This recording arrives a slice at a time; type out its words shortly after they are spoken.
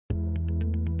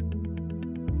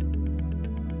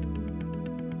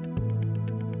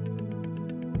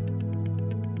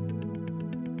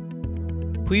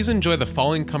Please enjoy the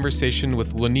following conversation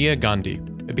with Linnea Gandhi,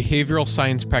 a behavioral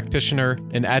science practitioner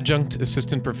and adjunct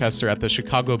assistant professor at the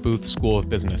Chicago Booth School of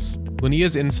Business.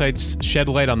 Linnea's insights shed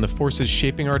light on the forces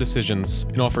shaping our decisions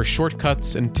and offer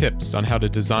shortcuts and tips on how to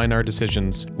design our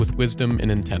decisions with wisdom and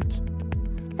intent.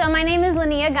 So my name is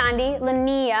Linnea Gandhi,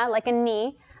 Linnea, like a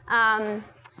knee. And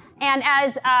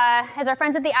as our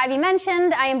friends at the Ivy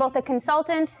mentioned, I am both a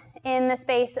consultant in the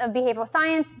space of behavioral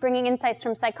science, bringing insights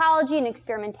from psychology and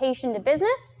experimentation to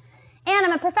business. And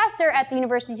I'm a professor at the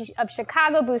University of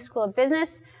Chicago Booth School of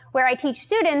Business, where I teach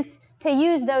students to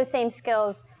use those same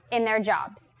skills in their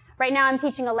jobs. Right now I'm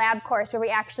teaching a lab course where we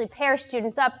actually pair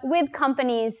students up with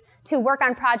companies to work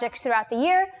on projects throughout the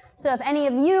year. So if any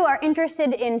of you are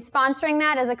interested in sponsoring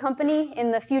that as a company in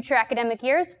the future academic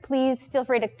years, please feel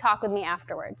free to talk with me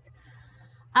afterwards.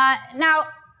 Now,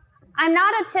 I'm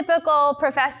not a typical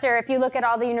professor if you look at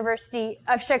all the University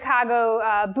of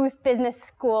Chicago Booth Business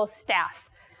School staff.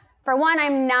 For one,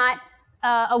 I'm not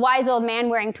a wise old man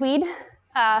wearing tweed. You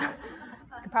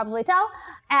can probably tell.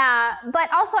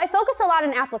 But also, I focus a lot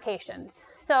on applications.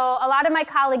 So a lot of my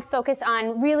colleagues focus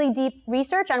on really deep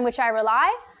research on which I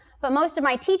rely. But most of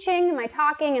my teaching, my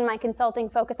talking, and my consulting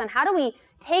focus on how do we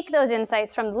take those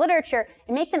insights from the literature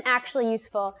and make them actually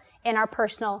useful in our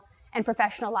personal and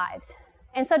professional lives.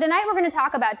 And so tonight we're going to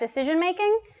talk about decision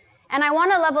making, and I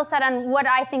want to level set on what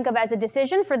I think of as a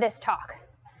decision for this talk.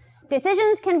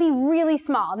 Decisions can be really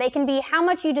small. They can be how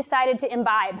much you decided to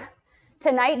imbibe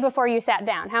tonight before you sat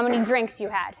down, how many drinks you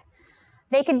had.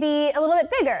 They could be a little bit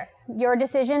bigger, your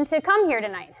decision to come here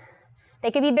tonight.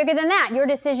 They could be bigger than that, your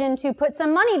decision to put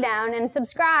some money down and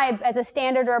subscribe as a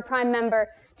standard or a prime member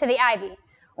to the Ivy.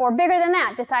 Or bigger than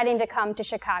that, deciding to come to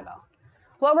Chicago.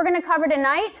 What we're going to cover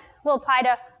tonight will apply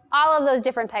to all of those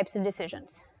different types of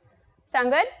decisions. Sound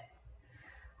good?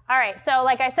 All right, so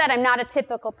like I said, I'm not a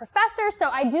typical professor, so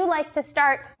I do like to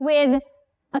start with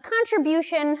a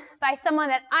contribution by someone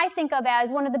that I think of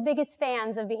as one of the biggest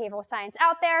fans of behavioral science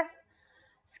out there,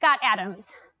 Scott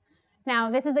Adams. Now,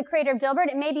 this is the creator of Dilbert.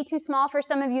 It may be too small for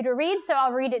some of you to read, so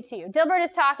I'll read it to you. Dilbert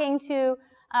is talking to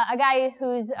a guy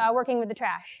who's working with the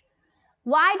trash.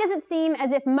 Why does it seem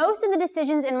as if most of the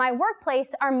decisions in my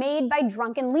workplace are made by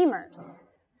drunken lemurs?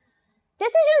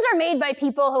 Decisions are made by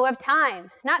people who have time,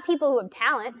 not people who have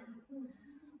talent.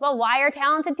 Well, why are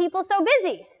talented people so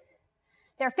busy?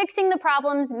 They're fixing the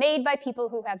problems made by people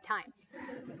who have time.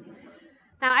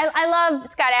 Now, I love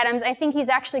Scott Adams. I think he's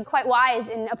actually quite wise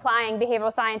in applying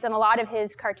behavioral science in a lot of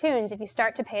his cartoons if you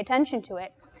start to pay attention to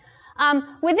it.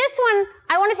 With this one,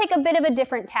 I want to take a bit of a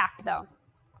different tack, though.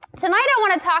 Tonight, I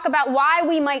want to talk about why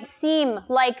we might seem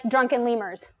like drunken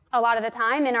lemurs a lot of the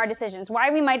time in our decisions, why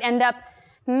we might end up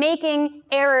making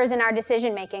errors in our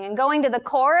decision making and going to the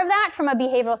core of that from a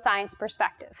behavioral science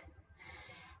perspective.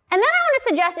 And then I want to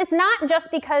suggest it's not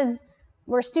just because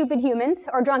we're stupid humans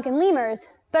or drunken lemurs,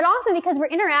 but often because we're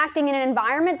interacting in an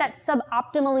environment that's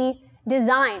suboptimally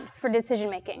designed for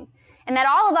decision making. And that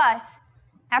all of us,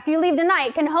 after you leave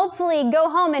tonight, can hopefully go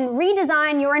home and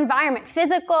redesign your environment,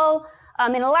 physical,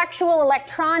 intellectual,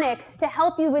 electronic, to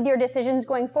help you with your decisions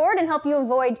going forward and help you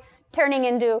avoid turning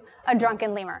into a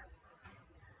drunken lemur.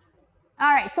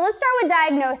 All right, so let's start with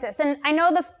diagnosis. And I know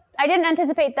I didn't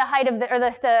anticipate the height of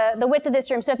the width of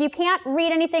this room, so if you can't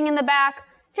read anything in the back,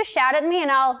 just shout at me and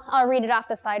I'll read it off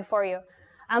the slide for you,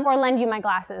 or lend you my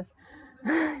glasses.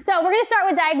 So we're going to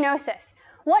start with diagnosis.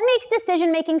 What makes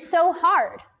decision making so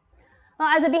hard? Well,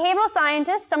 as a behavioral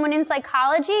scientist, someone in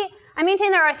psychology, I maintain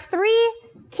there are 3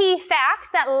 key facts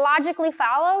that logically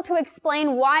follow to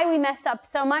explain why we mess up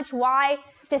so much, why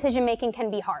decision making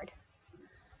can be hard.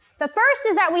 The first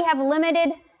is that we have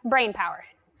limited brain power.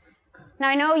 Now,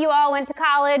 I know you all went to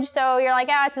college, so you're like,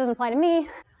 it doesn't apply to me.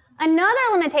 Another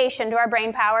limitation to our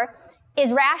brain power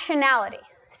is rationality.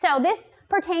 So this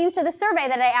pertains to the survey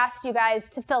that I asked you guys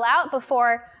to fill out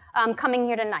before coming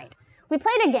here tonight. We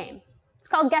played a game. It's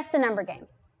called Guess the Number Game.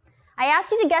 I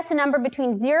asked you to guess a number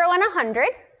between 0 and 100,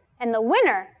 and the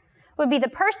winner would be the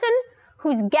person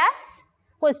whose guess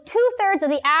was 2/3 of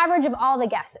the average of all the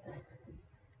guesses.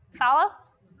 Follow?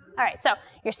 All right, so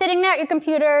you're sitting there at your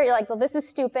computer, you're like, well, this is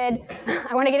stupid,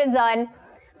 I want to get it done.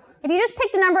 If you just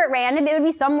picked a number at random, it would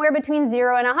be somewhere between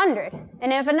 0 and 100.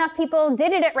 And if enough people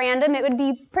did it at random, it would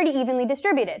be pretty evenly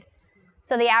distributed.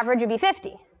 So the average would be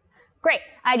 50. Great,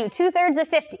 I do 2/3 of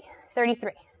 50,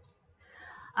 33.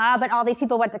 But all these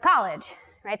people went to college,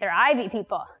 right? They're Ivy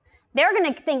people. They're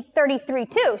going to think 33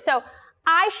 too, so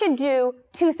I should do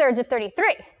 2/3 of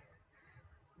 33.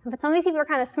 But some of these people are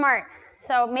kind of smart.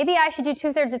 So maybe I should do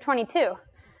 2/3 of 22,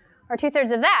 or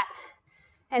 2/3 of that,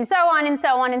 and so on and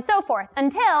so on and so forth,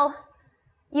 until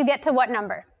you get to what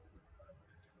number?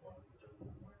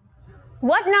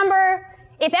 What number,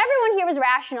 if everyone here was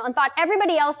rational and thought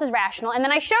everybody else was rational, and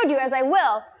then I showed you, as I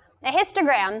will, a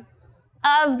histogram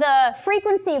of the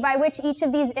frequency by which each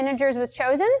of these integers was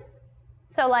chosen.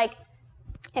 So like,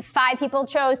 if 5 people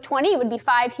chose 20, it would be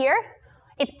 5 here.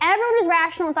 If everyone was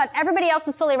rational and thought everybody else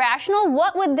was fully rational,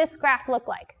 what would this graph look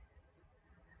like?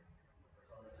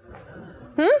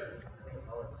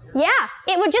 Yeah,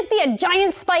 it would just be a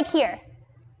giant spike here.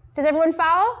 Does everyone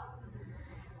follow?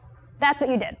 That's what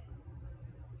you did.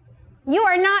 You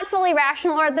are not fully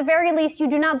rational, or at the very least, you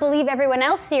do not believe everyone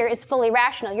else here is fully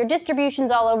rational. Your distribution's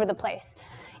all over the place.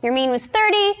 Your mean was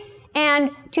 30,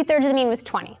 and 2/3 of the mean was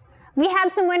 20. We had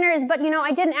some winners, but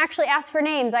I didn't actually ask for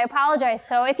names. I apologize.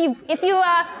 So if you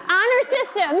honor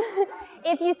system,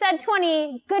 if you said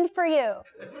 20, good for you.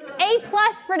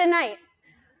 A+ for tonight.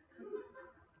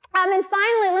 And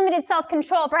finally, limited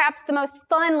self-control, perhaps the most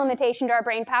fun limitation to our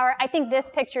brain power. I think this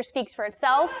picture speaks for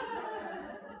itself.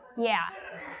 Yeah.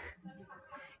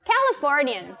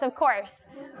 Californians, of course.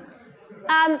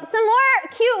 Some more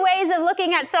cute ways of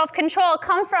looking at self-control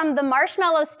come from the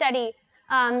marshmallow study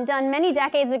done many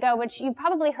decades ago, which you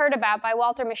probably heard about by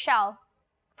Walter Mischel.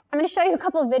 I'm going to show you a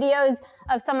couple of videos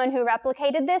of someone who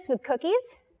replicated this with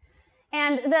cookies.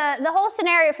 And the whole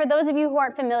scenario, for those of you who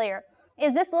aren't familiar,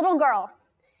 is this little girl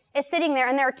is sitting there,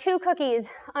 and there are 2 cookies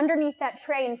underneath that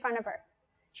tray in front of her.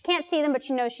 She can't see them, but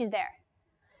she knows she's there.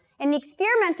 And the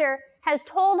experimenter has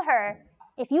told her,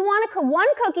 if you want one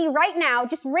cookie right now,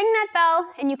 just ring that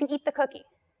bell and you can eat the cookie.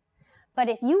 But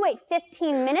if you wait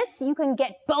 15 minutes, you can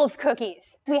get both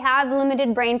cookies. We have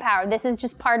limited brain power. This is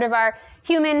just part of our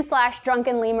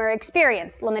human/drunken lemur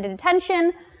experience. Limited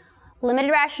attention,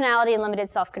 limited rationality, and limited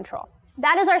self-control.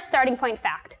 That is our starting point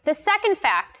fact. The second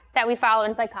fact that we follow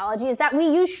in psychology is that we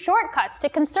use shortcuts to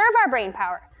conserve our brain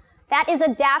power. That is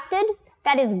adapted.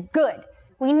 That is good.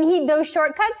 We need those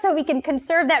shortcuts so we can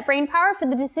conserve that brain power for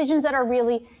the decisions that are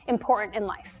really important in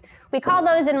life. We call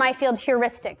those in my field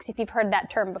heuristics, if you've heard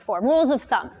that term before, rules of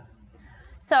thumb.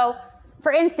 So,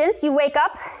 for instance, you wake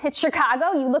up, it's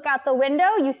Chicago, you look out the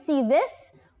window, you see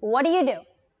this, what do?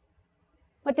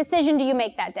 What decision do you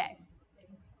make that day?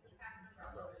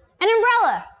 An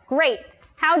umbrella, great.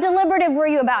 How deliberative were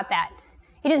you about that?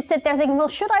 You didn't sit there thinking, well,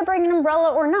 should I bring an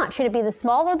umbrella or not? Should it be the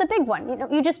small or the big one?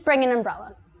 You just bring an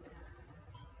umbrella.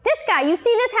 This guy, you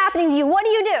see this happening to you, what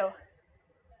do?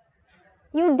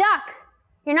 You duck.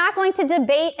 You're not going to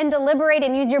debate and deliberate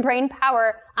and use your brain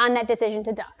power on that decision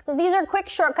to duck. So these are quick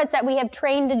shortcuts that we have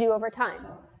trained to do over time.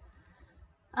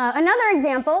 Another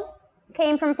example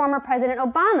came from former President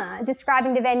Obama,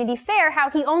 describing to Vanity Fair how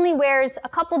he only wears a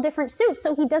couple different suits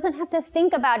so he doesn't have to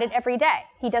think about it every day.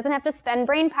 He doesn't have to spend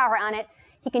brain power on it.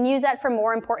 He can use that for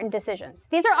more important decisions.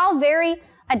 These are all very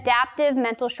adaptive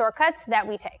mental shortcuts that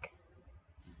we take.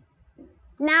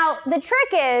 Now, the trick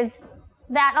is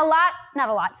that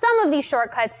some of these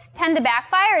shortcuts tend to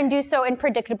backfire and do so in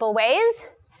predictable ways.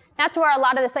 That's where a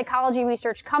lot of the psychology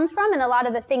research comes from and a lot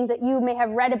of the things that you may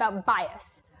have read about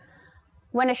bias.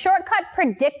 When a shortcut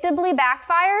predictably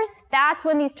backfires, that's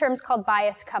when these terms called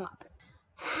bias come up.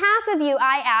 Half of you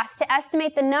I asked to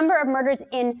estimate the number of murders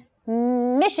in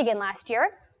Michigan last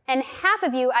year, and half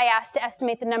of you I asked to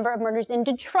estimate the number of murders in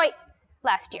Detroit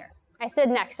last year. I said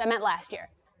next, I meant last year.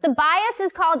 The bias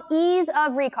is called ease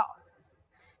of recall.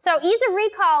 So ease of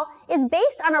recall is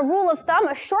based on a rule of thumb,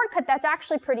 a shortcut that's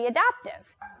actually pretty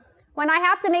adaptive. When I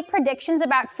have to make predictions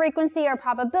about frequency or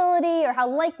probability or how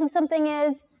likely something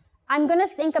is, I'm going to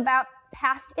think about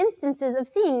past instances of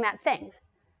seeing that thing.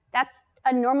 That's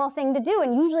a normal thing to do,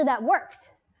 and usually that works.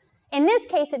 In this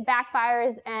case, it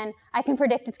backfires, and I can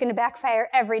predict it's going to backfire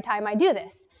every time I do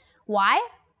this. Why?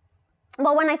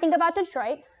 Well, when I think about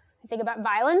Detroit, I think about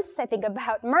violence, I think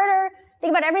about murder, I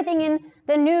think about everything in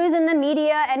the news and the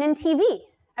media and in TV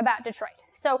about Detroit.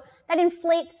 So that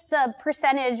inflates the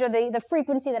percentage or the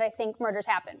frequency that I think murders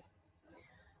happen.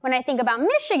 When I think about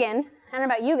Michigan, I don't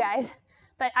know about you guys,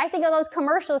 but I think of those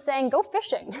commercials saying, go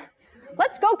fishing.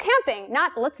 Let's go camping,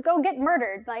 not let's go get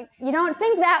murdered. Like, you don't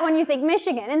think that when you think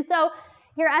Michigan. And so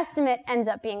your estimate ends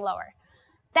up being lower.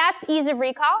 That's ease of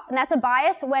recall, and that's a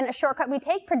bias when a shortcut we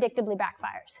take predictably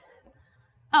backfires.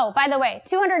 Oh, by the way,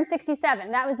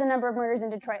 267, that was the number of murders in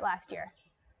Detroit last year.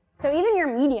 So even your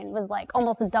median was like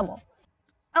almost a double.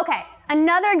 Okay,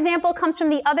 another example comes from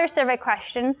the other survey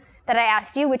question that I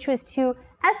asked you, which was to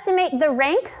estimate the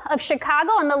rank of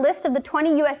Chicago on the list of the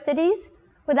 20 US cities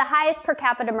with the highest per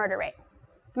capita murder rate.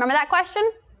 Remember that question?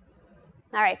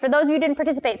 All right, for those of you who didn't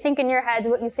participate, think in your heads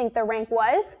what you think the rank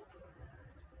was.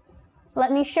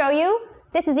 Let me show you.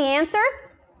 This is the answer.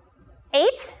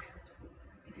 8th.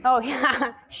 Oh,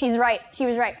 yeah, she's right. She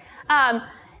was right.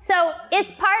 So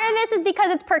part of this is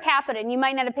because it's per capita, and you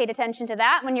might not have paid attention to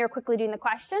that when you're quickly doing the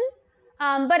question.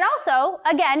 But also,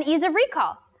 again, ease of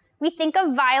recall. We think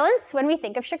of violence when we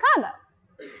think of Chicago.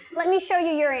 Let me show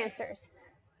you your answers.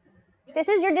 This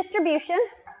is your distribution.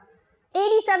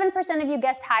 87% of you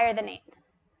guessed higher than 8.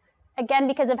 Again,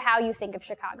 because of how you think of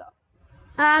Chicago.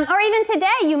 Or even today,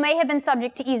 you may have been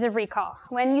subject to ease of recall.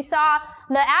 When you saw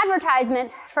the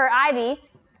advertisement for Ivy,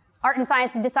 Art and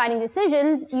Science of Deciding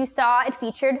Decisions, you saw it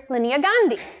featured Linnea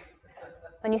Gandhi.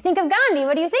 When you think of Gandhi,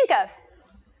 what do you think of?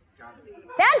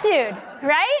 That dude,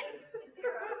 right?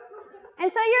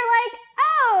 And so you're like,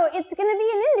 oh, it's going to be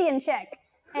an Indian chick,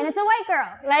 and it's a white girl,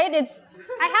 right?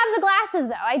 I have the glasses,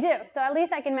 though. I do, so at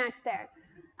least I can match there.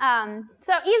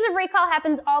 So ease of recall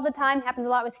happens all the time, happens a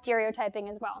lot with stereotyping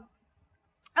as well.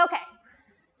 Okay,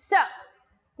 so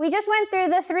we just went through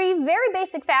the 3 very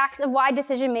basic facts of why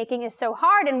decision-making is so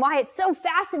hard and why it's so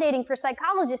fascinating for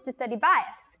psychologists to study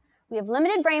bias. We have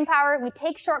limited brain power, we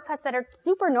take shortcuts that are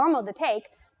super normal to take,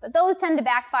 but those tend to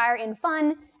backfire in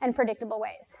fun and predictable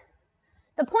ways.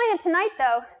 The point of tonight,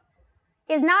 though,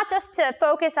 is not just to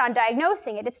focus on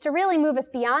diagnosing it, it's to really move us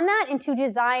beyond that and to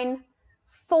design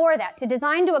for that, to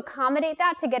design to accommodate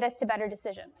that to get us to better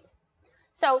decisions.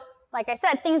 So, like I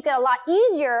said, things get a lot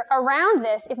easier around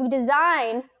this if we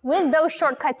design with those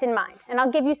shortcuts in mind, and I'll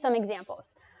give you some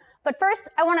examples. But first,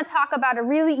 I want to talk about a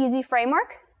really easy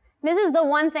framework. This is the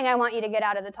one thing I want you to get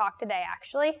out of the talk today,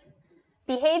 actually.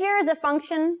 Behavior is a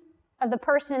function of the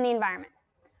person and the environment.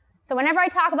 So whenever I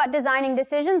talk about designing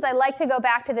decisions, I like to go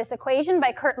back to this equation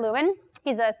by Kurt Lewin.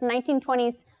 He's a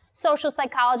 1920s social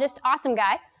psychologist, awesome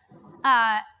guy.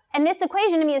 And this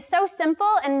equation to me is so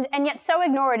simple and yet so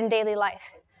ignored in daily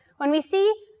life. When we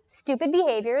see stupid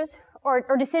behaviors or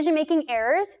decision-making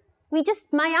errors, we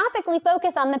just myopically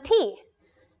focus on the P.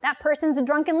 That person's a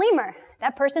drunken lemur.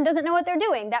 That person doesn't know what they're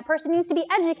doing. That person needs to be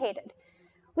educated.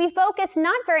 We focus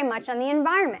not very much on the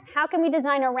environment. How can we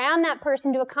design around that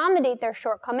person to accommodate their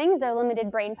shortcomings, their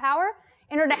limited brain power,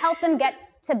 in order to help them get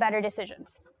to better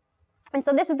decisions? And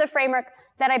so this is the framework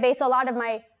that I base a lot of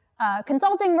my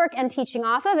consulting work and teaching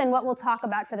off of, and what we'll talk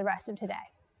about for the rest of today.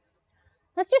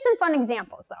 Let's do some fun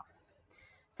examples, though.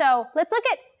 So let's look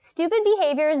at stupid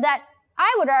behaviors that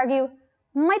I would argue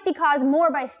might be caused more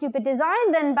by stupid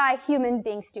design than by humans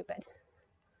being stupid.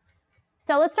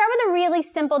 So let's start with a really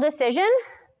simple decision.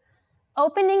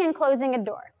 Opening and closing a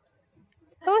door.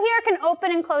 Who here can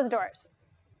open and close doors?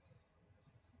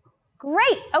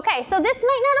 Great. Okay, so this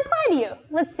might not apply to you.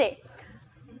 Let's see.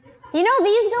 You know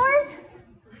these doors?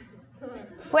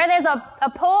 Where there's a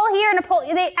pole here and a pole.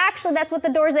 That's what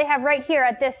the doors they have right here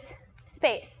at this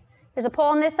space. There's a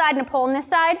pole on this side and a pole on this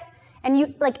side.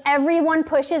 And everyone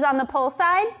pushes on the pull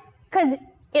side because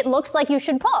it looks like you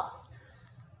should pull.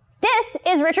 This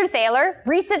is Richard Thaler,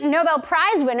 recent Nobel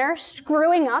Prize winner,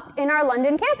 screwing up in our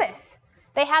London campus.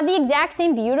 They have the exact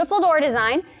same beautiful door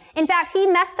design. In fact, he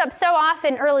messed up so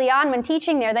often early on when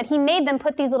teaching there that he made them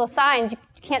put these little signs you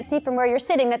can't see from where you're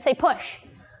sitting that say push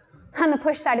on the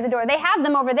push side of the door. They have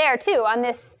them over there too on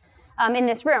this, in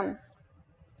this room.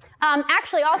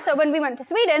 Actually, also when we went to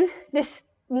Sweden this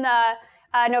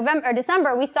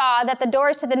December, we saw that the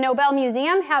doors to the Nobel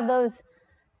Museum have those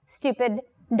stupid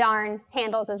darn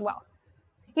handles as well.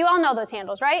 You all know those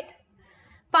handles, right?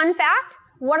 Fun fact,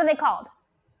 what are they called?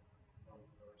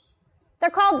 They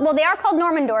are called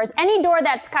Norman doors. Any door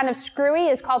that's kind of screwy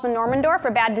is called the Norman door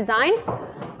for bad design.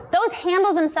 Those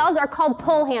handles themselves are called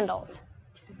pull handles.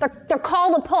 They're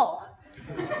called a pull.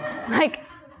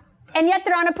 And yet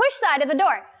they're on a push side of the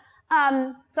door.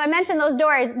 So I mentioned those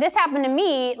doors. This happened to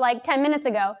me 10 minutes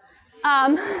ago.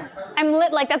 I'm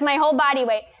lit that's my whole body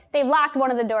weight. They've locked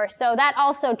one of the doors, so that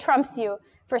also trumps you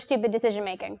for stupid decision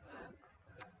making.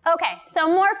 Okay, so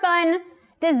more fun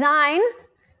design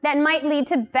that might lead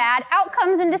to bad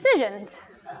outcomes and decisions.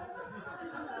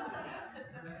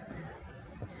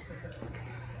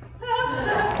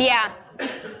 Yeah.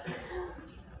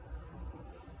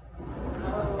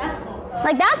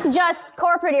 That's just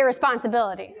corporate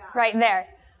irresponsibility right there.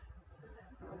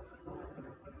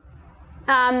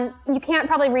 You can't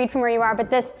probably read from where you are, but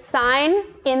this sign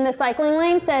in the cycling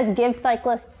lane says, "Give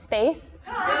cyclists space."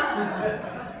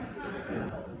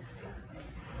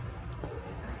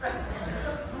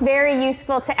 It's very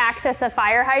useful to access a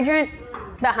fire hydrant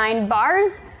behind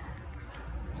bars.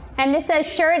 And this says,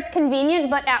 "Sure, it's convenient,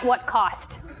 but at what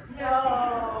cost?"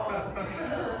 No.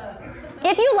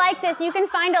 If you like this, you can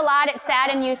find a lot at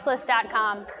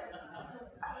sadanduseless.com.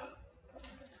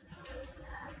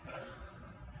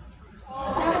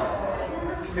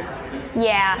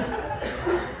 Yeah.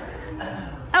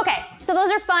 Okay, so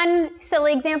those are fun,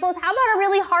 silly examples. How about a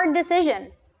really hard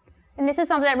decision? And this is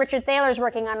something that Richard Thaler is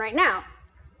working on right now.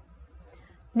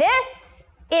 This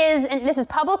is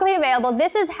publicly available.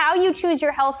 This is how you choose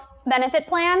your health benefit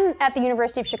plan at the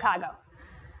University of Chicago.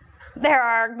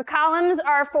 The columns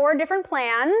are 4 different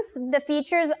plans. The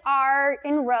features are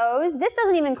in rows. This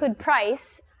doesn't even include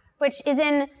price, which is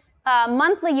in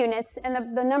monthly units, and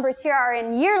the numbers here are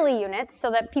in yearly units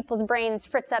so that people's brains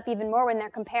fritz up even more when they're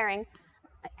comparing.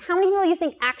 How many people do you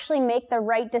think actually make the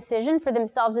right decision for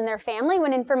themselves and their family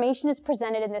when information is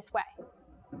presented in this way?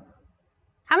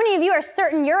 How many of you are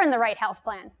certain you're in the right health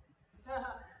plan?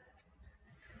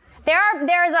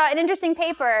 There's an interesting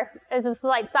paper, as a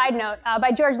slight side note,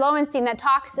 by George Lowenstein that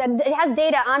talks, and it has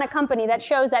data on a company that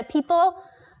shows that people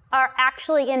are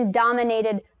actually in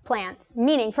dominated plans.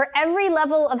 Meaning, for every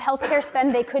level of healthcare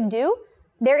spend they could do,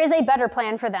 there is a better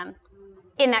plan for them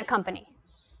in that company.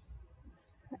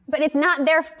 But it's not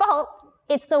their fault,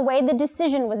 it's the way the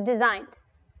decision was designed.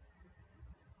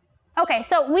 Okay,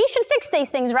 so we should fix these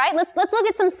things, right? Let's look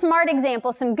at some smart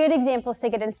examples, some good examples to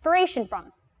get inspiration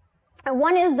from. And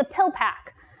one is the pill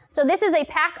pack. So this is a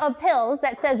pack of pills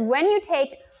that says when you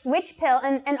take which pill,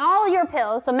 and all your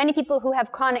pills, so many people who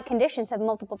have chronic conditions have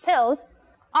multiple pills,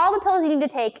 all the pills you need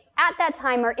to take at that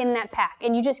time are in that pack,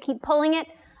 and you just keep pulling it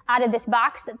out of this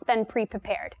box that's been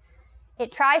pre-prepared.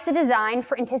 It tries to design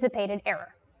for anticipated error.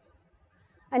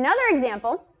 Another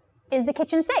example is the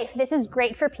kitchen safe. This is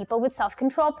great for people with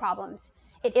self-control problems.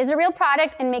 It is a real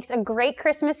product and makes a great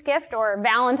Christmas gift, or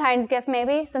Valentine's gift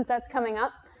maybe, since that's coming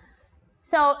up.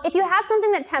 So if you have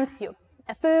something that tempts you,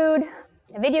 a food,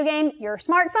 a video game, your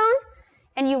smartphone,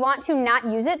 and you want to not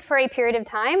use it for a period of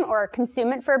time or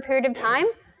consume it for a period of time,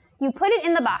 you put it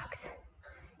in the box.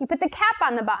 You put the cap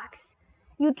on the box.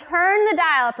 You turn the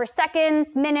dial for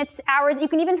seconds, minutes, hours. You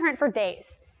can even turn it for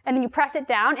days. And then you press it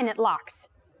down and it locks.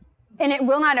 And it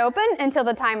will not open until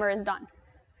the timer is done.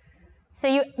 So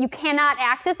you cannot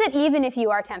access it even if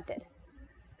you are tempted.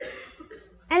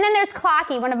 And then there's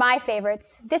Clocky, one of my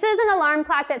favorites. This is an alarm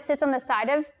clock that sits on the side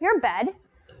of your bed.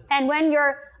 And when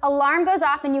your alarm goes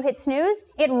off and you hit snooze,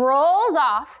 it rolls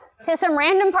off to some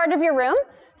random part of your room.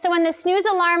 So when the snooze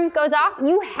alarm goes off,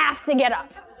 you have to get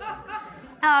up.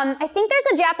 I think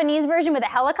there's a Japanese version with a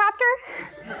helicopter,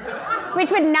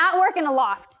 which would not work in a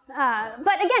loft.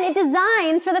 But again, it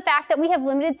designs for the fact that we have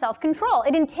limited self-control.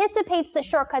 It anticipates the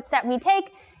shortcuts that we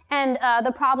take and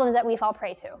the problems that we fall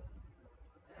prey to.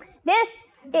 This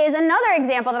is another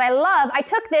example that I love. I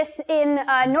took this in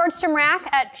Nordstrom Rack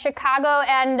at Chicago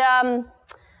and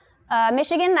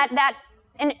Michigan.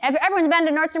 And everyone's been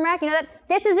to Nordstrom Rack. You know that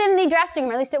this is in the dressing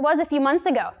room, or at least it was a few months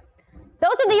ago.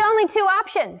 Those are the only 2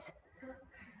 options.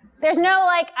 There's no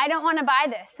I don't want to buy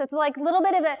this. It's like a little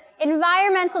bit of an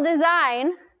environmental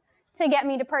design to get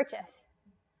me to purchase.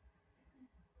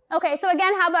 Okay, so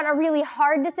again, how about a really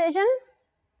hard decision?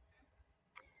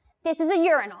 This is a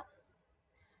urinal.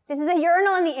 This is a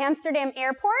urinal in the Amsterdam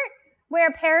airport where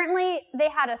apparently they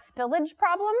had a spillage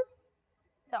problem.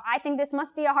 So I think this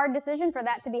must be a hard decision for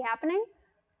that to be happening.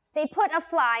 They put a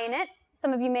fly in it.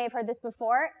 Some of you may have heard this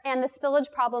before, and the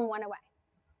spillage problem went away.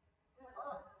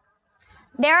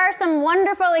 There are some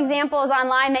wonderful examples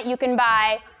online that you can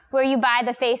buy where you buy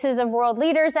the faces of world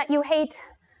leaders that you hate,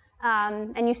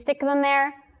 and you stick them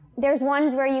there. There's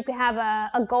ones where you could have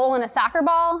a goal in a soccer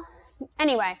ball.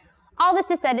 Anyway, all this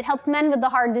is said, it helps men with the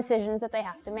hard decisions that they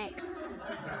have to make.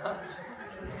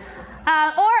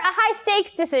 Or a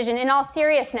high-stakes decision, in all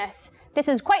seriousness. This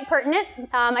is quite pertinent.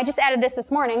 I just added this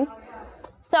morning.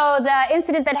 So the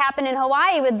incident that happened in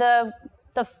Hawaii with the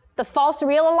false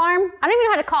real alarm, I don't even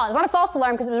know how to call it. It's not a false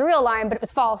alarm because it was a real alarm, but it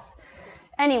was false.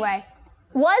 Anyway,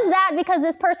 was that because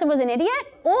this person was an idiot?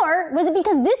 Or was it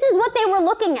because this is what they were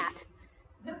looking at?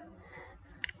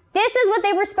 This is what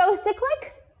they were supposed to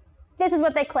click? This is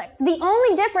what they clicked. The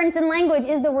only difference in language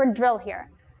is the word drill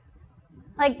here.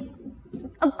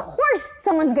 Of course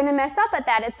someone's going to mess up at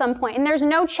that at some point, and there's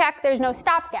no check, there's no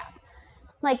stopgap.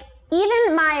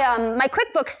 Even my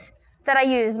QuickBooks that I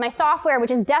use, my software, which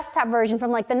is desktop version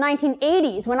from the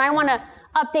 1980s, when I want to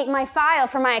update my file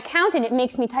for my accountant, it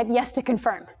makes me type yes to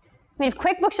confirm. I mean, if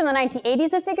QuickBooks from the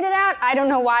 1980s have figured it out, I don't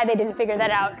know why they didn't figure that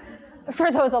out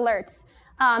for those alerts.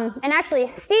 And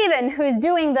actually, Steven, who's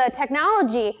doing the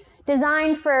technology,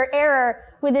 designed for error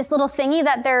with this little thingy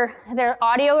that they're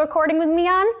audio recording with me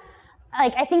on.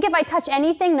 I think if I touch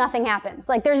anything, nothing happens.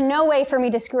 There's no way for me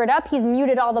to screw it up. He's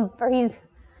muted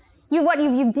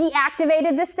you've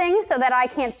deactivated this thing so that I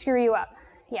can't screw you up.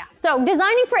 Yeah, so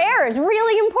designing for error is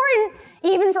really important,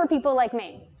 even for people like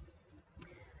me.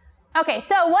 Okay,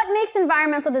 so what makes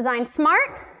environmental design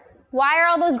smart? Why are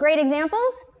all those great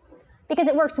examples? Because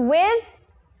it works with,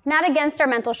 not against our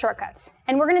mental shortcuts.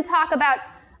 And we're going to talk about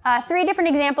 3 different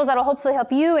examples that'll hopefully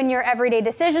help you in your everyday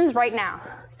decisions right now.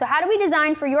 So how do we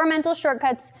design for your mental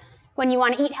shortcuts when you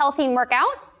want to eat healthy and work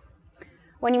out,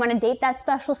 when you want to date that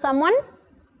special someone,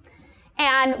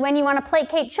 and when you want to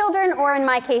placate children, or in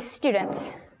my case,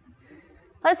 students?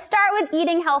 Let's start with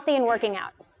eating healthy and working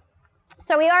out.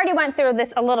 So we already went through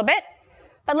this a little bit,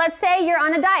 but let's say you're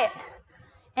on a diet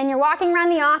and you're walking around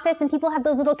the office and people have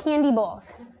those little candy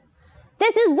bowls.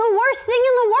 This is the worst thing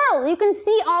in the world. You can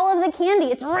see all of the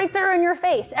candy. It's right there in your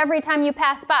face every time you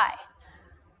pass by.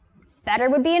 Better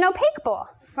would be an opaque bowl,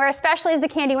 where especially as the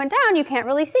candy went down, you can't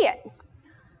really see it.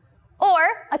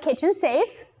 Or a kitchen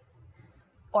safe,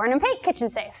 or an opaque kitchen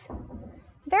safe.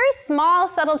 It's very small,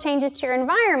 subtle changes to your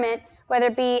environment, whether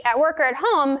it be at work or at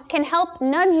home, can help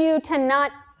nudge you to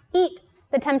not eat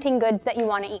the tempting goods that you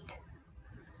want to eat.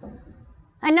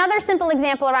 Another simple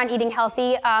example around eating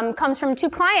healthy comes from 2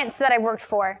 clients that I've worked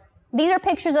for. These are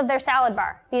pictures of their salad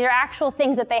bar. These are actual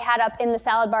things that they had up in the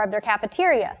salad bar of their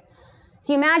cafeteria.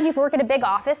 So you imagine if you work at a big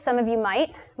office, some of you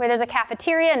might, where there's a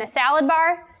cafeteria and a salad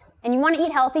bar, and you want to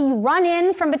eat healthy, you run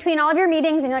in from between all of your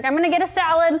meetings, and you're like, I'm going to get a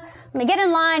salad, I'm going to get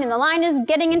in line, and the line is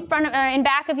getting in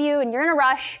back of you, and you're in a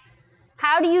rush.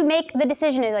 How do you make the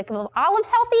decision? Like, well, olives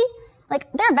healthy? Like,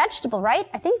 they're a vegetable, right?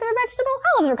 I think they're a vegetable.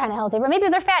 Olives are kind of healthy, but maybe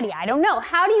they're fatty. I don't know.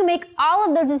 How do you make all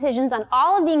of those decisions on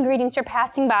all of the ingredients you're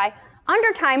passing by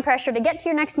under time pressure to get to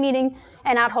your next meeting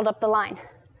and not hold up the line?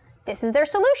 This is their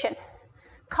solution.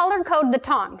 Color code the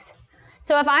tongs.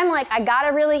 So if I'm like, I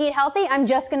gotta really eat healthy, I'm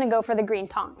just gonna go for the green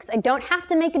tongs. I don't have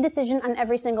to make a decision on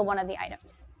every single one of the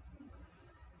items.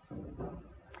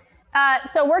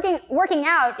 So working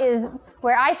out is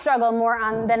where I struggle more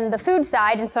on than the food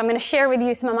side, and so I'm going to share with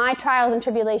you some of my trials and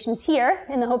tribulations here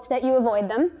in the hopes that you avoid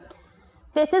them.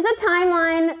 This is a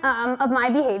timeline of my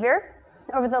behavior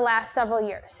over the last several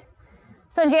years.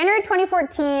 So in January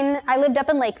 2014, I lived up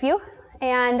in Lakeview,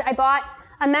 and I bought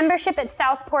a membership at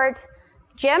Southport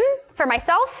Gym for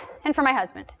myself and for my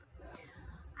husband.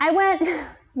 I went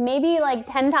maybe like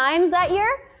 10 times that year.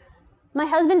 My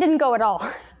husband didn't go at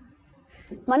all.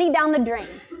 Money down the drain.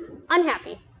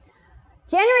 Unhappy.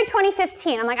 January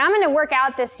 2015, I'm like, I'm going to work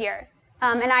out this year.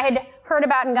 And I had heard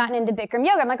about and gotten into Bikram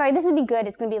yoga. I'm like, all right, this would be good.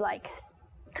 It's going to be like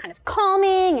kind of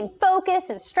calming and focused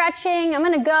and stretching. I'm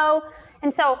going to go.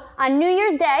 And so on New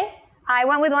Year's Day, I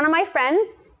went with one of my friends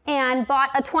and bought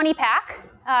a 20-pack.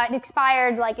 It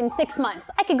expired like in 6 months.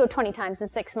 I could go 20 times in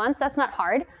 6 months. That's not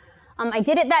hard. I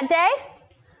did it that day.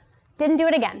 Didn't do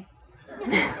it again.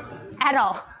 At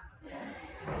all.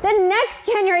 The next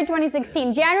January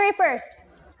 2016, January 1st,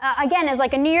 again, as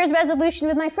like a New Year's resolution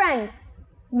with my friend,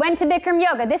 went to Bikram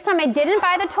yoga. This time I didn't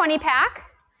buy the 20-pack.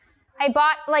 I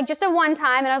bought like just a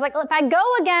one-time, and I was like, well, if I go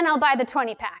again, I'll buy the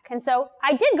 20-pack. And so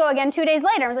I did go again 2 days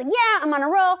later. I was like, yeah, I'm on a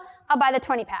roll. I'll buy the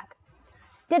 20-pack.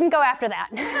 Didn't go after that.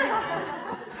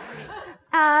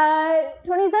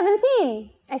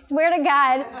 2017, I swear to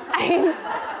God,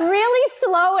 I'm really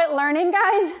slow at learning,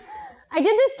 guys. I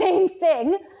did the same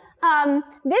thing.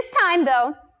 This time,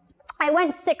 though, I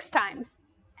went 6 times,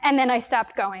 and then I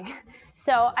stopped going.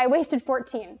 So I wasted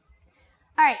 14.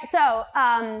 All right, so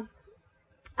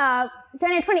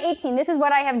January 2018, this is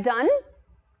what I have done,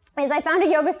 is I found a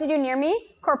yoga studio near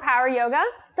me, Core Power Yoga.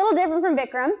 It's a little different from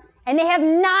Bikram, and they have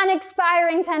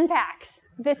non-expiring 10-packs.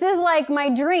 This is like my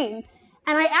dream.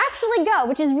 And I actually go,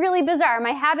 which is really bizarre.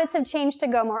 My habits have changed to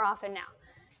go more often now.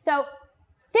 So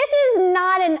this is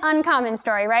not an uncommon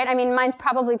story, right? I mean, mine's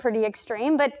probably pretty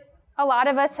extreme, but a lot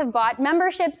of us have bought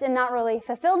memberships and not really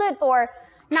fulfilled it or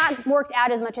not worked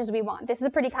out as much as we want. This is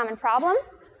a pretty common problem.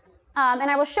 And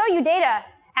I will show you data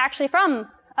actually from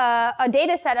a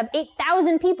data set of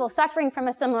 8,000 people suffering from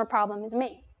a similar problem as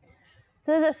me.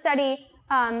 So this is a study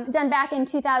done back in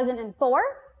 2004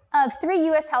 of 3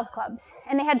 US health clubs.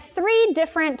 And they had 3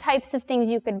 different types of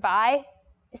things you could buy,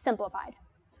 simplified.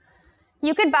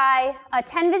 You could buy a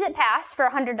 10-visit pass for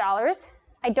 $100.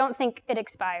 I don't think it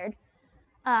expired.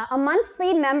 A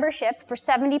monthly membership for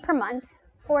 $70 per month,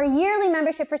 or a yearly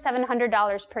membership for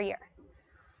 $700 per year.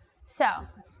 So,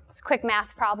 it's a quick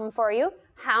math problem for you.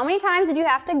 How many times did you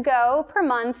have to go per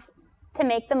month to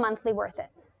make the monthly worth it?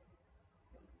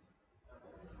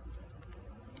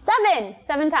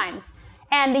 7 times.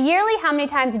 And the yearly, how many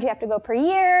times did you have to go per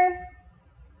year?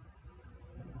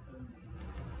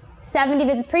 70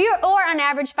 visits per year, or on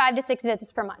average 5 to 6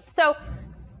 visits per month. So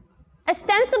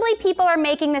ostensibly, people are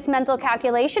making this mental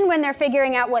calculation when they're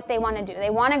figuring out what they want to do. They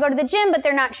want to go to the gym, but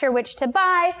they're not sure which to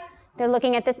buy. They're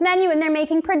looking at this menu, and they're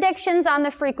making predictions on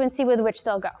the frequency with which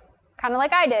they'll go. Kind of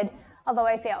like I did, although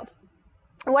I failed.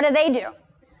 What do?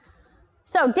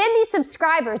 So did these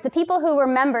subscribers, the people who were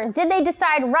members, did they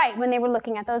decide right when they were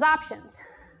looking at those options?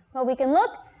 Well, we can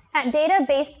look at data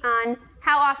based on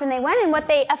how often they went and what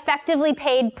they effectively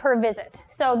paid per visit.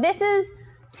 So this is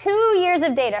 2 years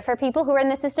of data for people who are in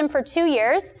the system for 2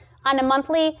 years on a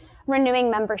monthly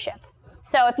renewing membership.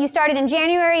 So if you started in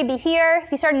January, it'd be here.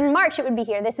 If you started in March, it would be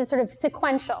here. This is sort of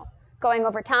sequential going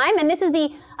over time. And this is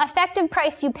the effective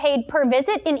price you paid per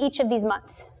visit in each of these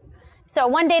months. So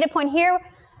one data point here,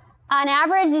 on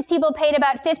average, these people paid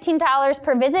about $15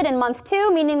 per visit in month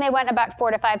 2, meaning they went about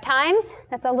 4 to 5 times.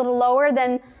 That's a little lower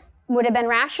than would have been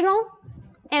rational.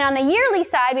 And on the yearly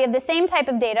side, we have the same type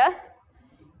of data.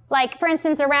 Like, for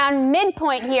instance, around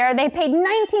midpoint here, they paid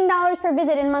 $19 per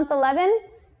visit in month 11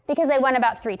 because they went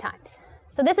about 3 times.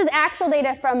 So this is actual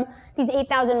data from these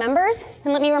 8,000 members.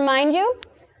 And let me remind you,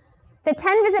 the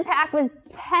 10-visit pack was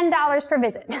 $10 per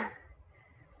visit.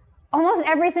 Almost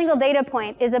every single data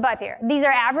point is above here. These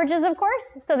are averages, of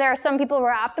course, so there are some people who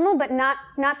are optimal, but not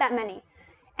that many.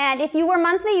 And if you were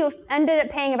monthly, you ended up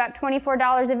paying about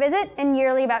 $24 a visit, and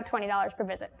yearly about $20 per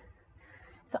visit.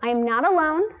 So I am not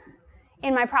alone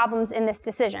in my problems in this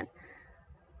decision.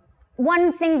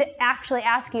 One thing to actually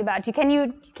ask you about, can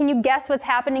you guess what's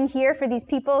happening here for these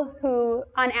people who,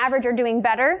 on average, are doing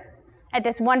better at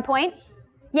this one point?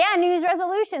 Yeah, New Year's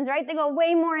resolutions, right? They go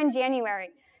way more in January.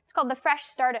 It's called the fresh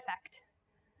start effect.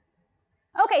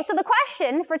 Okay, so the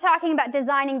question, if we're talking about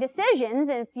designing decisions,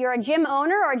 if you're a gym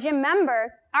owner or a gym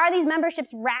member, are these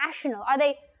memberships rational? Are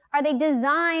they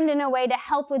designed in a way to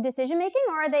help with decision making,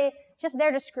 or are they just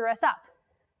there to screw us up?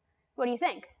 What do you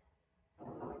think?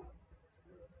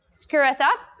 Screw us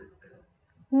up?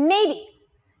 Maybe.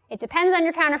 It depends on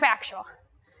your counterfactual.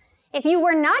 If you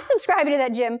were not subscribing to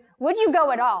that gym, would you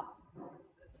go at all?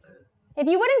 If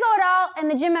you wouldn't go at all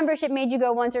and the gym membership made you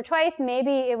go once or twice,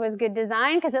 maybe it was good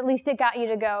design because at least it got you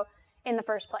to go in the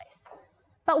first place.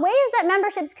 But ways that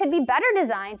memberships could be better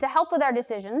designed to help with our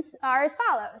decisions are as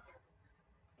follows.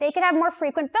 They could have more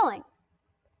frequent billing.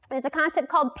 There's a concept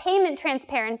called payment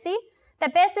transparency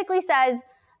that basically says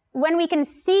when we can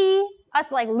see us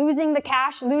like losing the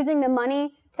cash, losing the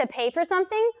money to pay for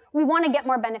something, we want to get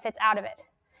more benefits out of it.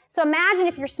 So imagine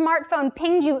if your smartphone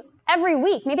pinged you every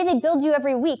week. Maybe they billed you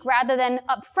every week rather than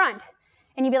up front.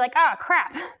 And you'd be like, oh,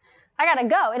 crap, I gotta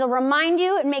go. It'll remind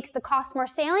you, it makes the cost more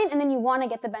salient, and then you want to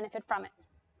get the benefit from it.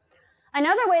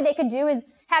 Another way they could do is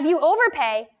have you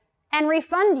overpay and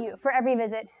refund you for every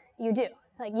visit you do.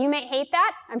 Like, you may hate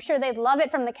that. I'm sure they'd love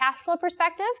it from the cash flow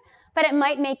perspective, but it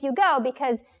might make you go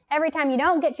because every time you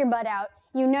don't get your butt out,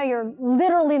 you know you're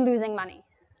literally losing money.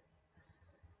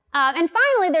 And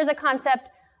finally, there's a concept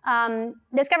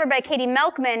discovered by Katie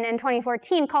Melkman in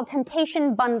 2014 called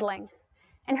temptation bundling.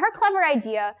 And her clever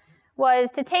idea was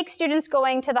to take students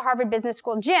going to the Harvard Business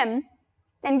School gym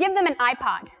and give them an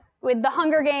iPod with the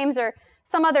Hunger Games or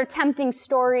some other tempting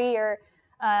story or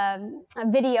a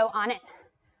video on it.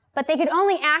 But they could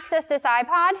only access this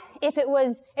iPod if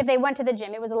they went to the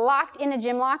gym. It was locked in a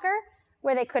gym locker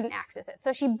where they couldn't access it.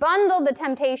 So she bundled the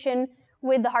temptation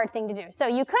with the hard thing to do. So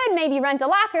you could maybe rent a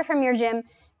locker from your gym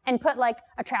and put like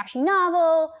a trashy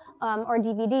novel or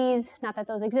DVDs, not that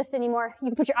those exist anymore. You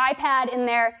can put your iPad in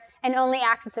there and only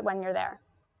access it when you're there.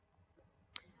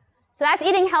 So that's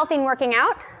eating healthy and working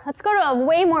out. Let's go to a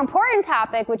way more important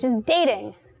topic, which is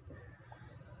dating.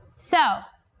 So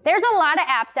there's a lot of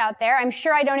apps out there. I'm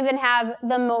sure I don't even have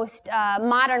the most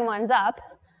modern ones up.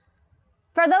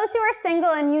 For those who are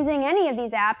single and using any of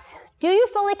these apps, do you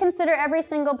fully consider every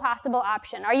single possible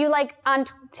option? Are you like on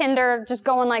Tinder just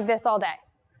going like this all day?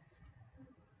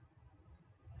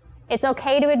 It's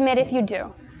okay to admit if you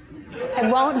do. I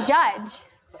won't judge.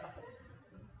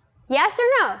 Yes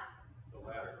or no?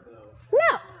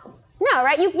 No,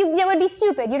 right? That would be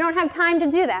stupid. You don't have time to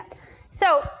do that.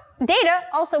 So data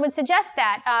also would suggest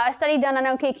that. A study done on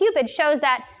OkCupid shows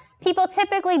that people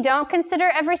typically don't consider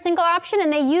every single option,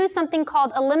 and they use something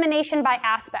called elimination by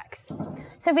aspects.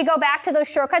 So if we go back to those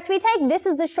shortcuts we take, this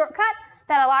is the shortcut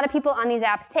that a lot of people on these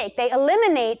apps take. They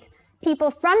eliminate people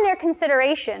from their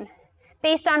consideration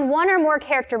based on one or more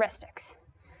characteristics.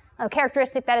 A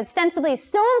characteristic that ostensibly is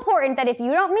so important that if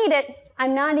you don't meet it,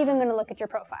 I'm not even going to look at your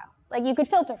profile. Like, you could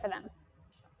filter for them.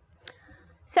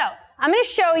 So I'm going to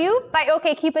show you by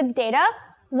OkCupid's data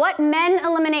what men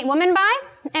eliminate women by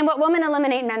and what women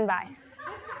eliminate men by,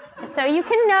 just so you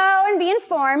can know and be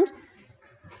informed.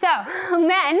 So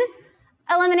men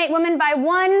eliminate women by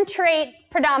one trait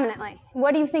predominantly.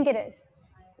 What do you think it is?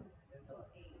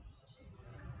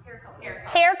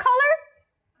 Hair color?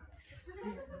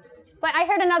 But I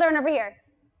heard another one over here.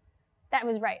 That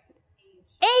was right.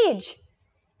 Age.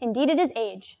 Indeed, it is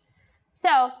age.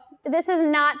 So this is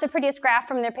not the prettiest graph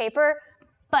from their paper,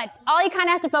 but all you kind of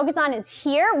have to focus on is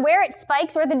here, where it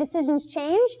spikes, where the decisions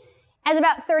change, as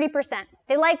about 30%.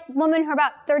 They like women who are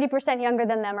about 30% younger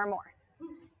than them or more,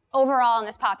 overall in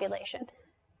this population.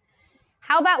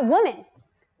 How about women?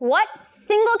 What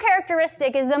single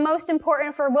characteristic is the most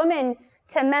important for women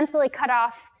to mentally cut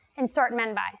off and sort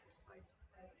men by?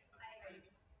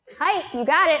 Height, you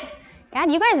got it.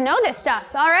 God, you guys know this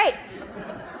stuff. All right.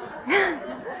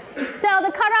 So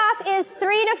the cutoff is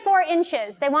 3 to 4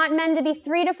 inches. They want men to be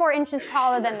 3 to 4 inches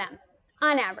taller than them,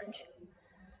 on average.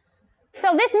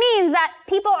 So this means that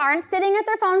people aren't sitting at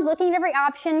their phones looking at every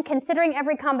option, considering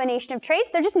every combination of traits.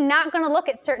 They're just not going to look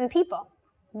at certain people.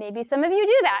 Maybe some of you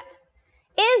do that.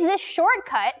 Is this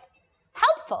shortcut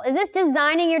helpful? Is this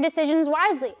designing your decisions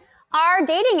wisely? Are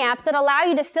dating apps that allow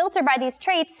you to filter by these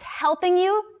traits helping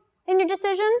you in your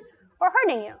decision or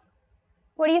hurting you?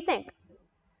 What do you think?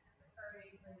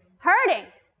 Hurting.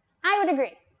 I would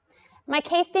agree. My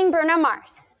case being Bruno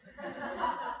Mars.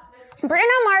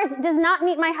 Bruno Mars does not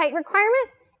meet my height requirement,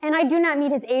 and I do not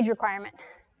meet his age requirement.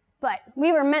 But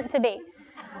we were meant to be.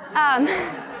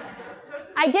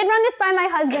 I did run this by my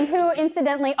husband, who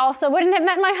incidentally also wouldn't have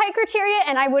met my height criteria,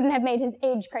 and I wouldn't have made his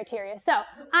age criteria. So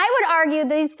I would argue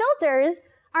these filters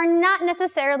are not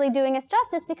necessarily doing us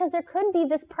justice, because there could be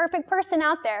this perfect person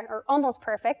out there, or almost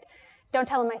perfect, don't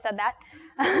tell him I said that,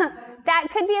 that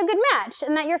could be a good match,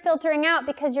 and that you're filtering out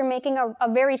because you're making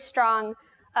a very strong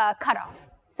cutoff.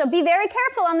 So be very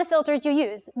careful on the filters you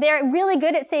use. They're really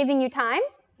good at saving you time.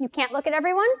 You can't look at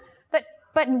everyone,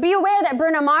 but be aware that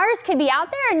Bruno Mars could be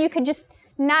out there and you could just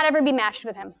not ever be matched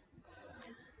with him.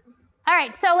 All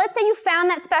right, so let's say you found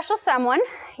that special someone,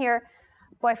 your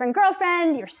boyfriend,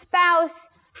 girlfriend, your spouse.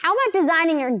 How about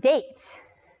designing your dates?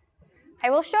 I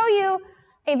will show you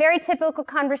a very typical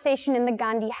conversation in the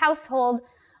Gandhi household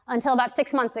until about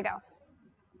 6 months ago.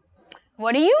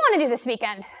 What do you want to do this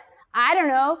weekend? I don't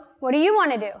know. What do you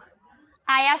want to do?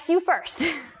 I asked you first.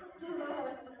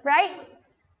 Right?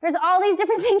 There's all these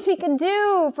different things we could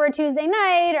do for a Tuesday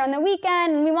night or on the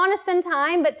weekend, and we want to spend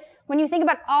time, but when you think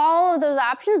about all of those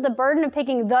options, the burden of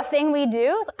picking the thing we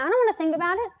do, I don't want to think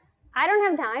about it. I don't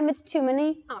have time. It's too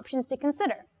many options to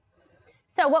consider.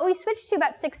 So what we switched to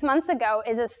about 6 months ago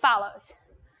is as follows.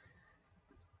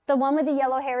 The one with the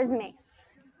yellow hair is me.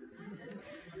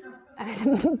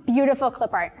 Beautiful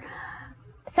clip art.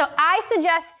 So I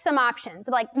suggest some options,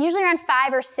 like usually around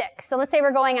 5 or 6. So let's say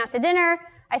we're going out to dinner.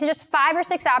 I suggest 5 or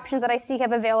 6 options that I see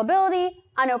have availability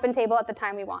on open table at the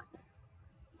time we want.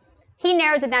 He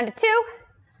narrows it down to 2.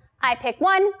 I pick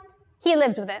 1. He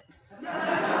lives with it.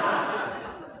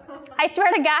 I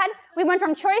swear to God, we went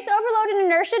from choice overload and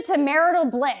inertia to marital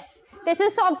bliss. This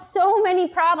has solved so many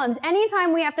problems.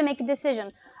 Anytime we have to make a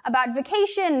decision about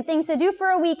vacation, things to do for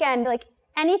a weekend, like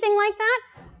anything like that,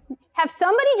 have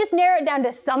somebody just narrow it down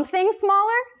to something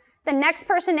smaller, the next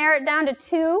person narrow it down to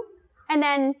 2, and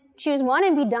then choose 1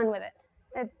 and be done with it.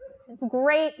 A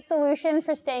great solution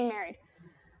for staying married.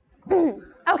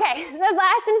 Okay, the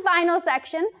last and final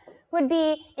section would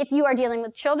be if you are dealing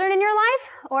with children in your life,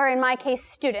 or in my case,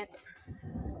 students.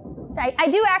 I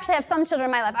do actually have some children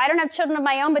in my life. I don't have children of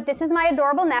my own, but this is my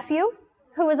adorable nephew,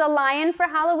 who was a lion for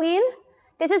Halloween.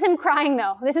 This is him crying,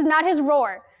 though. This is not his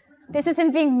roar. This is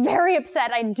him being very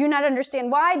upset. I do not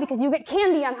understand why, because you get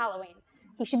candy on Halloween.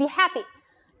 He should be happy.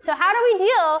 So how do we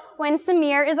deal when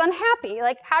Samir is unhappy?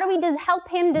 Like, how do we help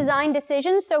him design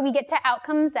decisions so we get to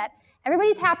outcomes that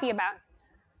everybody's happy about?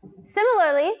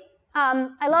 Similarly,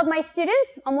 I love my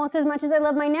students almost as much as I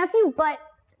love my nephew, but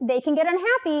they can get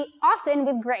unhappy often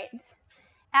with grades.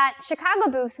 At Chicago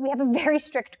Booth, we have a very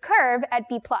strict curve at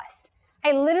B+.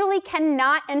 I literally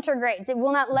cannot enter grades. It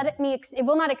will not it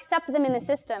will not accept them in the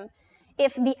system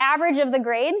if the average of the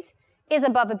grades is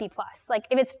above a B+. Like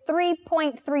if it's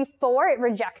 3.34, it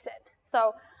rejects it.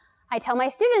 So I tell my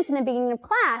students in the beginning of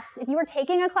class, if you are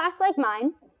taking a class like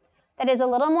mine that is a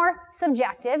little more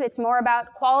subjective, it's more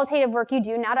about qualitative work you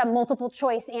do, not a multiple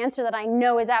choice answer that I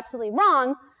know is absolutely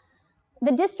wrong,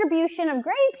 the distribution of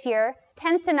grades here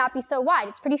tends to not be so wide.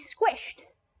 It's pretty squished.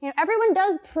 You know, everyone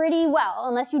does pretty well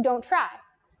unless you don't try,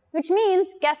 which means,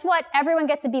 guess what? Everyone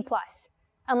gets a B+,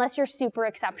 unless you're super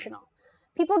exceptional.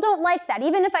 People don't like that.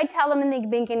 Even if I tell them in the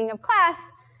beginning of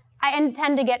class, I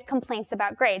tend to get complaints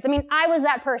about grades. I mean, I was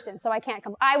that person, so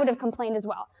I would have complained as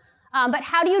well. But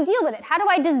how do you deal with it? How do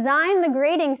I design the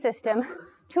grading system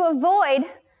to avoid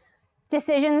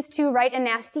decisions to write a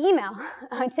nasty email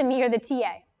to me or the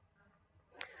TA?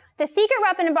 The secret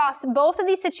weapon across both of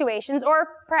these situations, or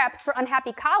perhaps for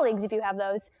unhappy colleagues if you have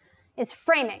those, is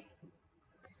framing.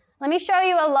 Let me show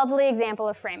you a lovely example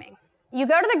of framing. You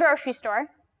go to the grocery store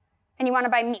and you want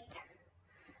to buy meat.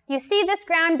 You see this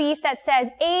ground beef that says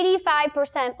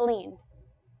 85% lean.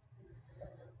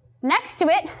 Next to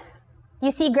it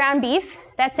You see ground beef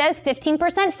that says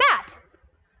 15% fat.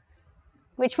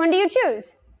 Which one do you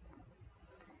choose?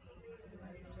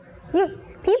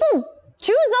 People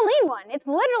choose the lean one. It's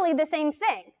literally the same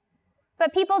thing.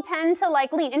 But people tend to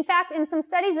like lean. In fact, in some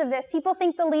studies of this, people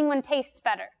think the lean one tastes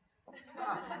better.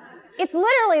 It's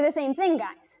literally the same thing,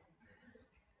 guys.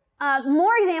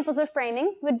 More examples of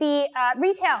framing would be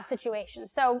retail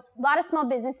situations. So a lot of small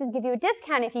businesses give you a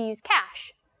discount if you use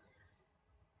cash.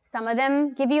 Some of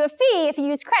them give you a fee if you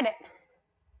use credit.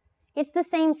 It's the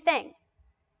same thing.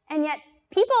 And yet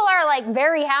people are like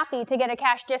very happy to get a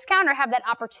cash discount or have that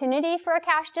opportunity for a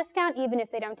cash discount even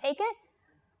if they don't take it.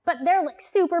 But they're like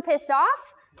super pissed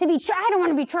off to be, I don't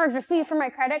want to be charged a fee for my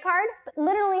credit card. But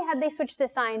literally, had they switched the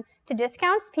sign to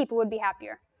discounts, people would be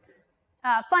happier.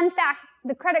 Fun fact,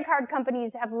 the credit card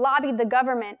companies have lobbied the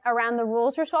government around the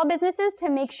rules for small businesses to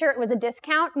make sure it was a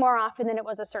discount more often than it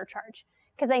was a surcharge,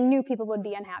 because they knew people would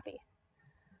be unhappy.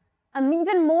 An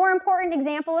even more important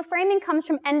example of framing comes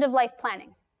from end-of-life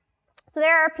planning. So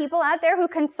there are people out there who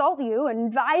consult you and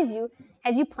advise you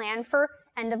as you plan for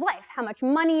end of life. How much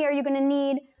money are you going to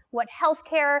need? What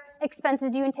healthcare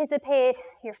expenses do you anticipate?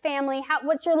 Your family?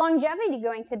 What's your longevity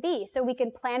going to be? So we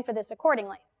can plan for this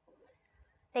accordingly.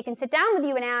 They can sit down with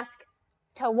you and ask,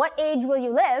 to what age will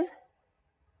you live?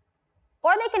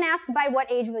 Or they can ask, by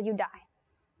what age will you die?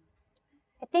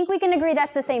 I think we can agree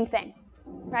that's the same thing,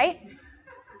 right?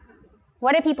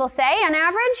 What do people say on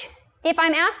average? If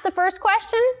I'm asked the first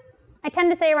question, I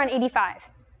tend to say around 85.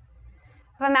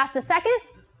 If I'm asked the second,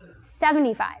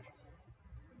 75.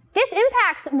 This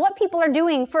impacts what people are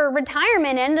doing for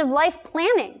retirement, end-of-life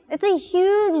planning. It's a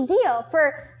huge deal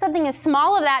for something as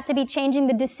small as that to be changing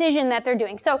the decision that they're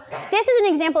doing. So this is an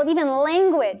example of even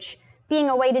language being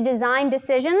a way to design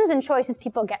decisions and choices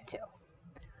people get to.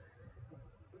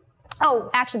 Oh,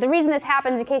 actually, the reason this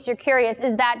happens, in case you're curious,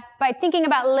 is that by thinking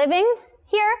about living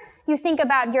here, you think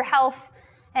about your health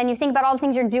and you think about all the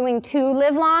things you're doing to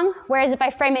live long, whereas if I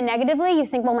frame it negatively, you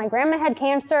think, well, my grandma had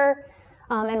cancer,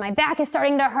 and my back is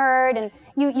starting to hurt, and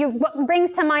what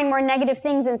brings to mind more negative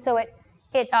things, and so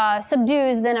it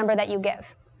subdues the number that you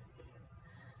give.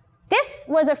 This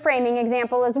was a framing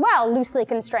example as well, loosely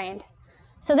constrained.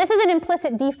 So this is an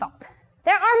implicit default.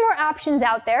 There are more options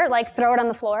out there, like throw it on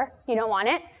the floor, you don't want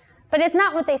it, but it's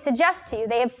not what they suggest to you.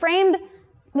 They have framed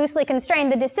loosely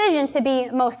constrained the decision to be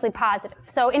mostly positive.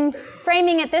 So in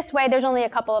framing it this way, there's only a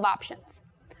couple of options.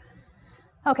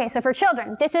 Okay, so for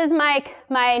children, this is my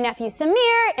nephew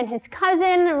Samir and his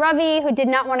cousin Ravi, who did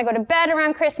not want to go to bed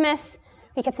around Christmas.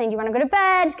 We kept saying, do you want to go to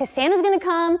bed? Because Santa's going to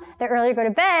come. The earlier you go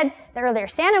to bed, the earlier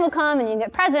Santa will come and you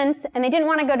get presents, and they didn't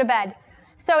want to go to bed.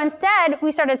 So instead,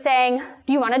 we started saying,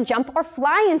 do you want to jump or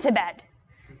fly into bed?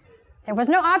 There was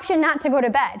no option not to go to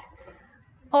bed.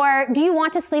 Or do you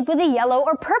want to sleep with a yellow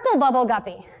or purple bubble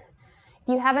guppy? If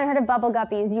you haven't heard of bubble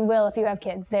guppies, you will if you have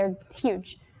kids. They're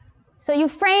huge. So you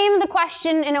frame the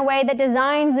question in a way that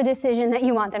designs the decision that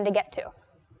you want them to get to.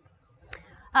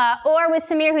 Or with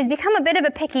Samir, who's become a bit of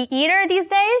a picky eater these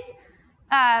days,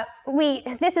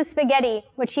 this is spaghetti,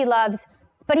 which he loves,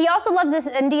 but he also loves this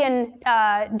Indian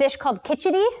dish called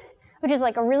khichdi, which is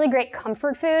like a really great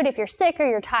comfort food if you're sick or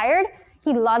you're tired.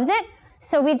 He loves it.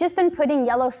 So we've just been putting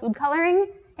yellow food coloring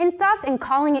and stuff and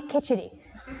calling it khichdi.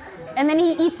 And then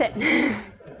he eats it.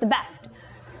 It's the best.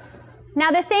 Now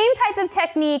the same type of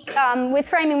technique with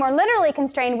framing more literally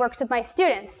constrained works with my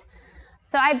students.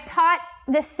 So I've taught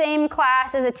this same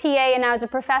class as a TA and now as a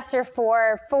professor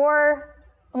for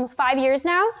almost 5 years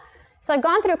now. So I've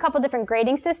gone through a couple different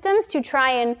grading systems to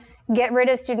try and get rid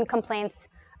of student complaints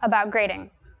about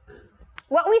grading.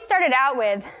 What we started out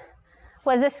with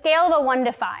was the scale of a 1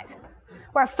 to 5,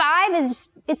 where a 5 is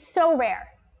it's so rare.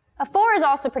 A 4 is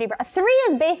also pretty rare. A 3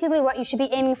 is basically what you should be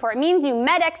aiming for. It means you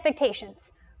met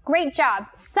expectations. Great job,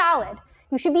 solid.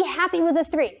 You should be happy with a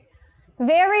 3.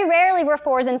 Very rarely were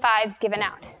 4s and 5s given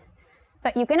out.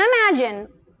 But you can imagine,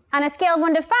 on a scale of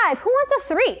 1 to 5, who wants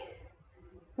a 3?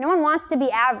 No one wants to be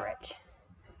average.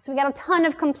 So we got a ton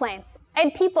of complaints. I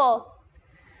had people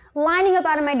lining up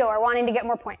out of my door wanting to get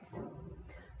more points.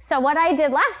 So what I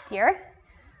did last year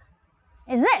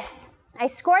is this. I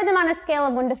scored them on a scale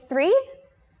of 1 to 3,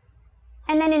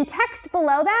 and then in text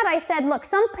below that, I said, look,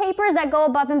 some papers that go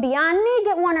above and beyond may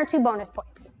get 1 or 2 bonus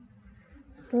points.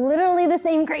 It's literally the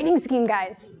same grading scheme,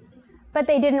 guys. But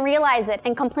they didn't realize it,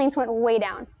 and complaints went way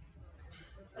down.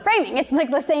 Framing, it's like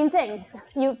the same thing. So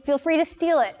you feel free to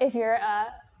steal it if you're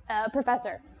a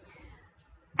professor.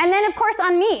 And then, of course,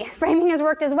 on me, framing has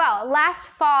worked as well. Last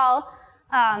fall,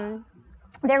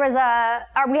 we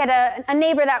had a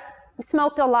neighbor that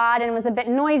smoked a lot and was a bit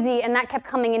noisy, and that kept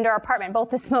coming into our apartment, both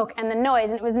the smoke and the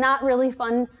noise, and it was not really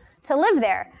fun to live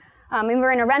there. We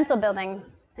were in a rental building.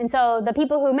 And so the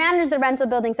people who managed the rental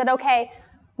building said, okay,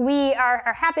 we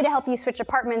are happy to help you switch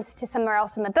apartments to somewhere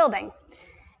else in the building.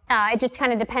 It just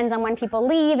kind of depends on when people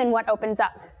leave and what opens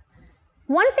up.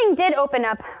 One thing did open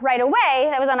up right away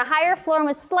that was on a higher floor and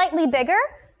was slightly bigger.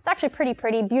 It's actually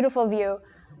pretty, beautiful view.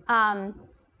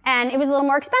 And it was a little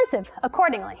more expensive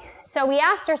accordingly. So we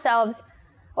asked ourselves,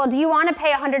 well, do you want to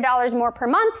pay $100 more per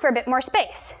month for a bit more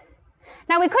space?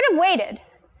 Now we could have waited.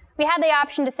 We had the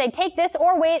option to say, take this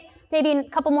or wait maybe a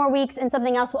couple more weeks and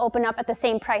something else will open up at the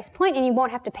same price point and you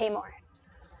won't have to pay more.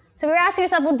 So we were asking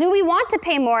ourselves, well, do we want to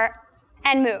pay more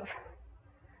and move?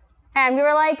 And we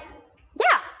were like,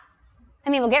 yeah. I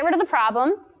mean, we'll get rid of the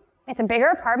problem. It's a bigger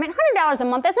apartment, $100 a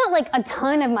month. That's not like a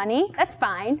ton of money. That's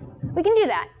fine. We can do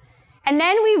that. And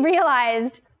then we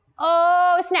realized,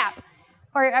 oh, snap.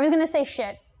 Or I was going to say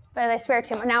shit, but I swear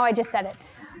to him. Now I just said it.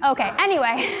 Okay,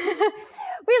 anyway. We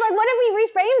were like, what if we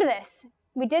reframed this?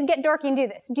 We did get dorky and do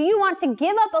this. Do you want to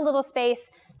give up a little space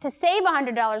to save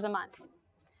 $100 a month?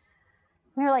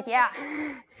 We were like, yeah.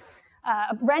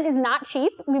 Rent is not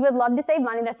cheap. We would love to save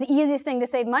money. That's the easiest thing to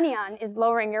save money on is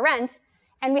lowering your rent.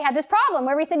 And we had this problem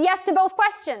where we said yes to both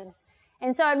questions.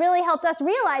 And so it really helped us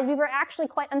realize we were actually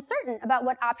quite uncertain about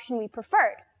what option we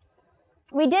preferred.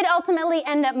 We did ultimately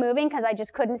end up moving because I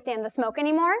just couldn't stand the smoke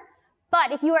anymore.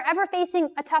 But if you are ever facing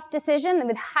a tough decision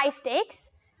with high stakes,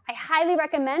 I highly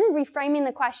recommend reframing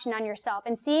the question on yourself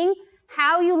and seeing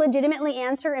how you legitimately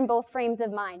answer in both frames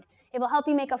of mind. It will help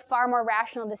you make a far more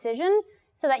rational decision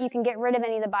so that you can get rid of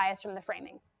any of the bias from the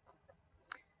framing.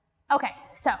 Okay,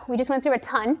 so we just went through a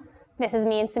ton. This is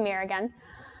me and Samir again.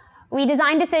 We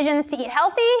design decisions to eat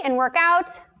healthy and work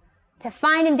out, to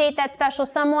find and date that special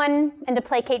someone, and to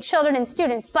placate children and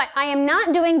students. But I am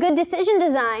not doing good decision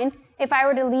design if I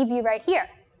were to leave you right here.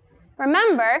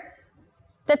 Remember,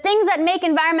 the things that make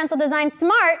environmental design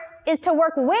smart is to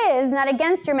work with, not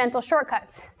against your mental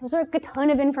shortcuts. Those are a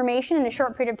ton of information in a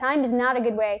short period of time is not a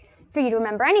good way for you to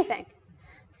remember anything.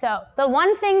 So the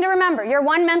one thing to remember, your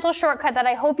one mental shortcut that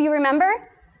I hope you remember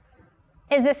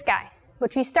is this guy,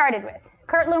 which we started with,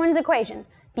 Kurt Lewin's equation.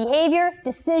 Behavior,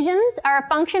 decisions are a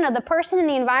function of the person and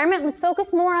the environment. Let's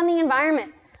focus more on the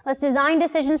environment. Let's design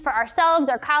decisions for ourselves,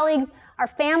 our colleagues, our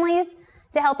families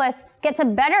to help us get to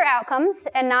better outcomes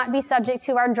and not be subject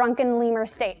to our drunken lemur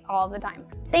state all the time.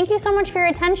 Thank you so much for your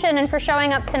attention and for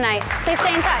showing up tonight. Please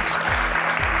stay in touch.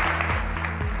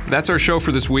 That's our show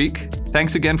for this week.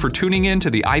 Thanks again for tuning in to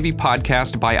the Ivy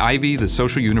Podcast by Ivy, the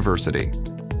Social University.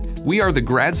 We are the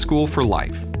Grad School for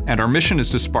Life, and our mission is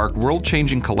to spark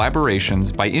world-changing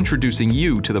collaborations by introducing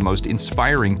you to the most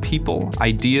inspiring people,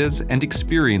 ideas, and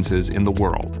experiences in the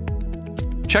world.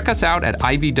 Check us out at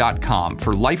ivy.com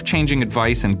for life-changing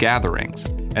advice and gatherings,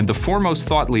 and the foremost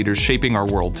thought leaders shaping our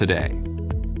world today.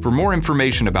 For more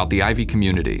information about the Ivy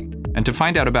community, and to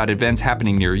find out about events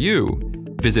happening near you,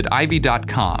 visit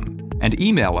ivy.com and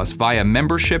email us via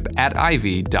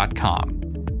membership@ivy.com.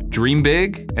 Dream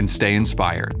big and stay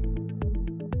inspired.